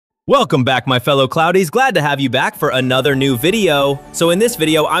Welcome back, my fellow Cloudies. Glad to have you back for another new video. So in this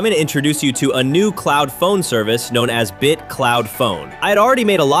video, I'm going to introduce you to a new cloud phone service known as BitCloud Phone. I had already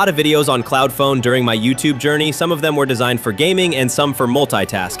made a lot of videos on cloud phone during my YouTube journey. Some of them were designed for gaming and some for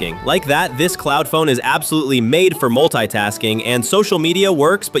multitasking. Like that, this cloud phone is absolutely made for multitasking, and social media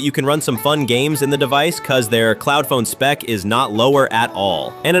works, but you can run some fun games in the device because their cloud phone spec is not lower at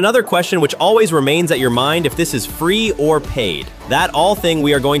all. And another question which always remains at your mind, if this is free or paid. That all thing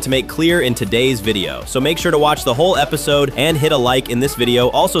we are going to make clear in today's video. So make sure to watch the whole episode and hit a like in this video.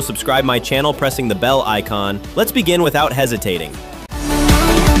 Also subscribe my channel pressing the bell icon. Let's begin without hesitating.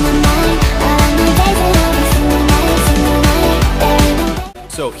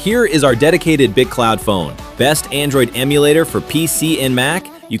 So here is our dedicated BitCloud phone. Best Android emulator for PC and Mac.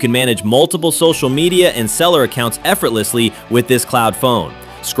 You can manage multiple social media and seller accounts effortlessly with this cloud phone.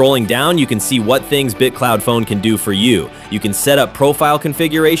 Scrolling down, you can see what things BitCloud Phone can do for you. You can set up profile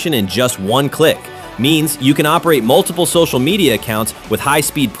configuration in just one click. Means you can operate multiple social media accounts with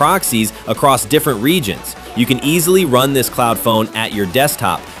high-speed proxies across different regions. You can easily run this cloud phone at your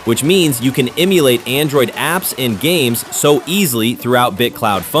desktop, which means you can emulate Android apps and games so easily throughout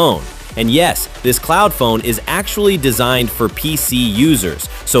BitCloud Phone. And yes, this cloud phone is actually designed for PC users,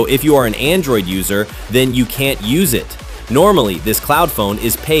 so if you are an Android user, then you can't use it. Normally, this cloud phone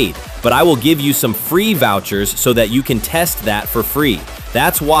is paid, but I will give you some free vouchers so that you can test that for free.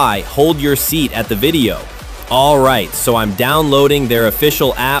 That's why hold your seat at the video. Alright, so I'm downloading their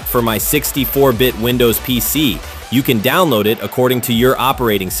official app for my 64-bit Windows PC. You can download it according to your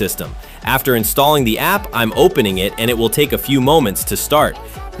operating system. After installing the app, I'm opening it and it will take a few moments to start.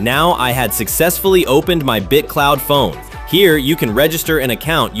 Now I had successfully opened my BitCloud phone. Here you can register an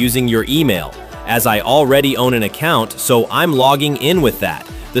account using your email. As I already own an account, so I'm logging in with that.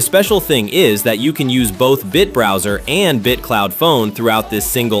 The special thing is that you can use both BitBrowser and BitCloud Phone throughout this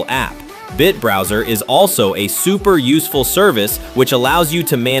single app. BitBrowser is also a super useful service which allows you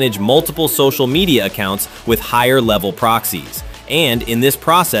to manage multiple social media accounts with higher level proxies. And in this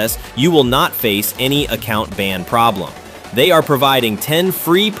process, you will not face any account ban problem. They are providing 10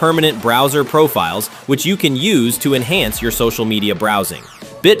 free permanent browser profiles which you can use to enhance your social media browsing.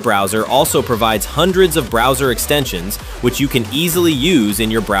 BitBrowser also provides hundreds of browser extensions which you can easily use in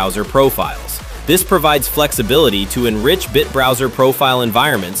your browser profiles. This provides flexibility to enrich BitBrowser profile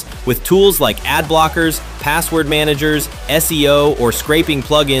environments with tools like ad blockers, password managers, SEO, or scraping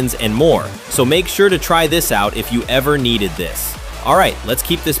plugins, and more. So make sure to try this out if you ever needed this. Alright, let's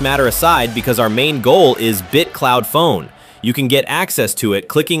keep this matter aside because our main goal is BitCloud Phone. You can get access to it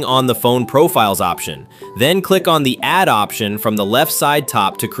clicking on the phone profiles option. Then click on the add option from the left side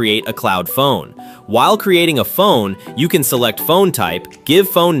top to create a cloud phone. While creating a phone, you can select phone type, give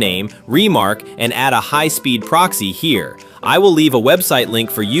phone name, remark, and add a high-speed proxy here. I will leave a website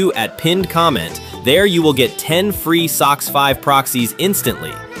link for you at pinned comment. There you will get 10 free SOCKS 5 proxies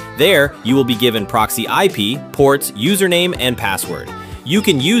instantly. There you will be given proxy IP, ports, username, and password. You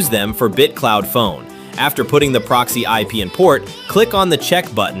can use them for BitCloud Phone. After putting the proxy IP and port, click on the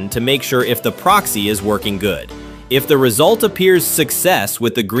check button to make sure if the proxy is working good. If the result appears success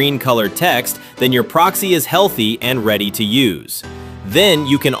with the green colored text, then your proxy is healthy and ready to use. Then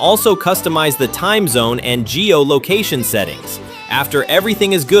you can also customize the time zone and geolocation settings. After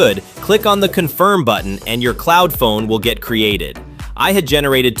everything is good, click on the confirm button and your cloud phone will get created. I had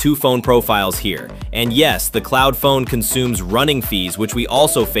generated 2 phone profiles here, and yes, the cloud phone consumes running fees, which we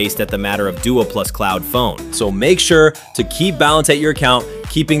also faced at the matter of Duo plus Cloud Phone. So make sure to keep balance at your account,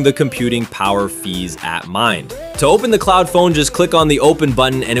 keeping the computing power fees at mind. To open the cloud phone, just click on the open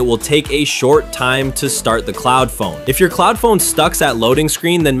button and it will take a short time to start the cloud phone. If your cloud phone stucks at loading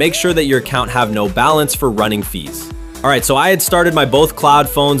screen, then make sure that your account have no balance for running fees. Alright, so I had started my both cloud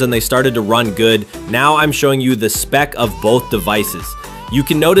phones and they started to run good. Now I'm showing you the spec of both devices. You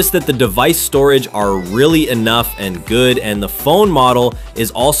can notice that the device storage are really enough and good, and the phone model is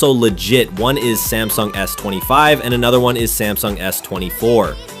also legit. One is Samsung S25 and another one is Samsung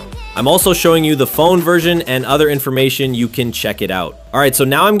S24. I'm also showing you the phone version and other information. You can check it out. Alright, so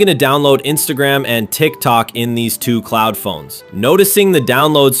now I'm going to download Instagram and TikTok in these 2 cloud phones. Noticing the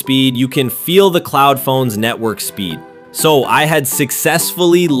download speed, you can feel the cloud phone's network speed. So I had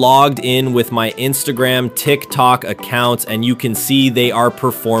successfully logged in with my Instagram, TikTok accounts, and you can see they are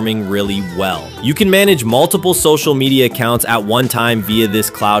performing really well. You can manage multiple social media accounts at one time via this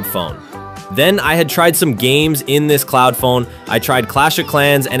cloud phone. Then I had tried some games in this cloud phone. I tried Clash of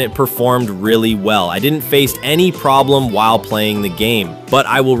Clans and it performed really well. I didn't face any problem while playing the game, but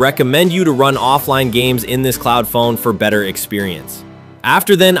I will recommend you to run offline games in this cloud phone for better experience.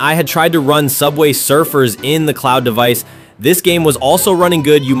 After then, I had tried to run Subway Surfers in the cloud device. This game was also running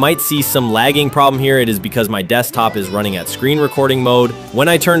good. You might see some lagging problem here. It is because my desktop is running at screen recording mode. When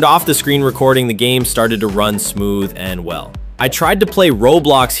I turned off the screen recording, the game started to run smooth and well. I tried to play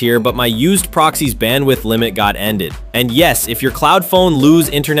Roblox here, but my used proxy's bandwidth limit got ended. And yes, if your cloud phone lose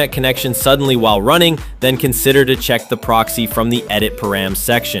internet connection suddenly while running, then consider to check the proxy from the edit params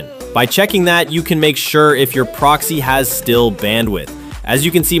section. By checking that, you can make sure if your proxy has still bandwidth. As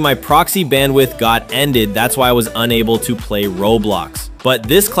you can see, my proxy bandwidth got ended. That's why I was unable to play Roblox. But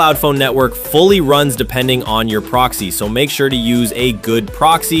this cloud phone network fully runs depending on your proxy, so make sure to use a good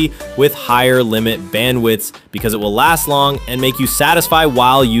proxy with higher limit bandwidths because it will last long and make you satisfied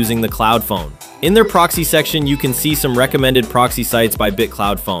while using the cloud phone. In their proxy section, you can see some recommended proxy sites by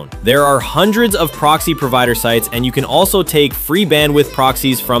BitCloudPhone. There are hundreds of proxy provider sites, and you can also take free bandwidth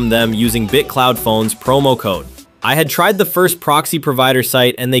proxies from them using BitCloudPhone's promo code. I had tried the first proxy provider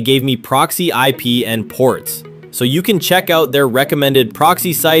site and they gave me proxy IP and ports. So you can check out their recommended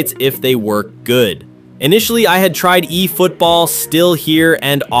proxy sites if they work good. Initially, I had tried eFootball, Still Here,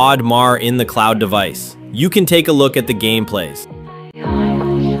 and Oddmar in the cloud device. You can take a look at the gameplays.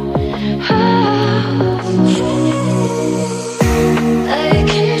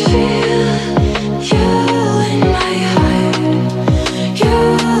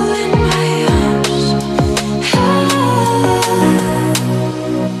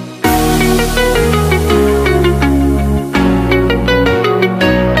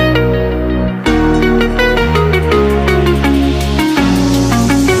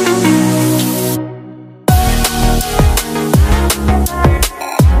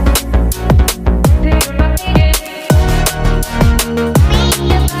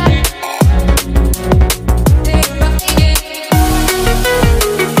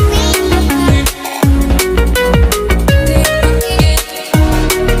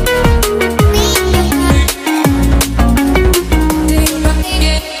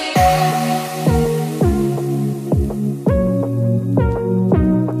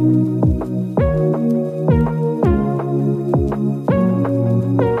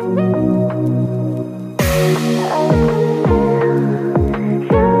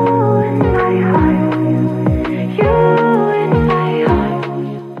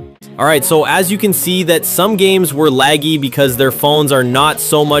 Alright, so as you can see that some games were laggy because their phones are not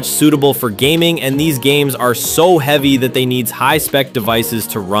so much suitable for gaming, and these games are so heavy that they need high-spec devices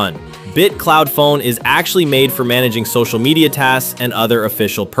to run. BitCloudPhone is actually made for managing social media tasks and other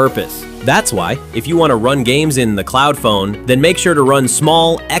official purpose. That's why, if you want to run games in the cloud phone, then make sure to run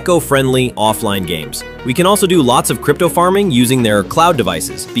small, eco-friendly offline games. We can also do lots of crypto farming using their cloud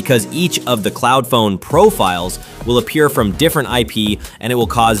devices, because each of the cloud phone profiles will appear from different IP and it will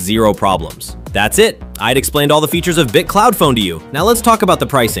cause zero problems. That's it. I'd explained all the features of BitCloudPhone to you. Now let's talk about the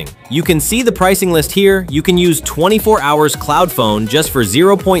pricing. You can see the pricing list here. You can use 24 hours cloud phone just for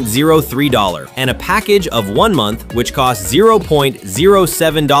 $0.03 and a package of 1 month, which costs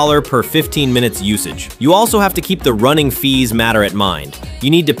 $0.07 per 15 minutes usage. You also have to keep the running fees matter at mind. You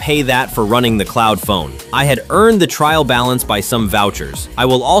need to pay that for running the cloud phone. I had earned the trial balance by some vouchers. I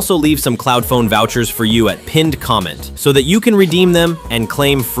will also leave some cloud phone vouchers for you at pinned comment so that you can redeem them and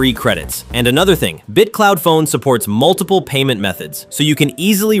claim free credits. And another thing, BitCloudPhone supports multiple payment methods, so you can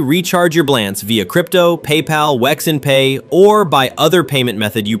easily recharge your Blance via crypto, PayPal, Wex and Pay, or by other payment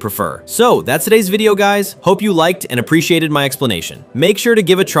method you prefer. So that's today's video, guys. Hope you liked and appreciated my explanation. Make sure to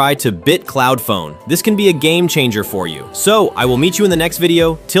give a try to BitCloudPhone. This can be a game changer for you. So I will meet you in the next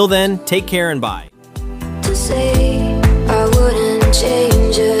video. Till then, take care and bye.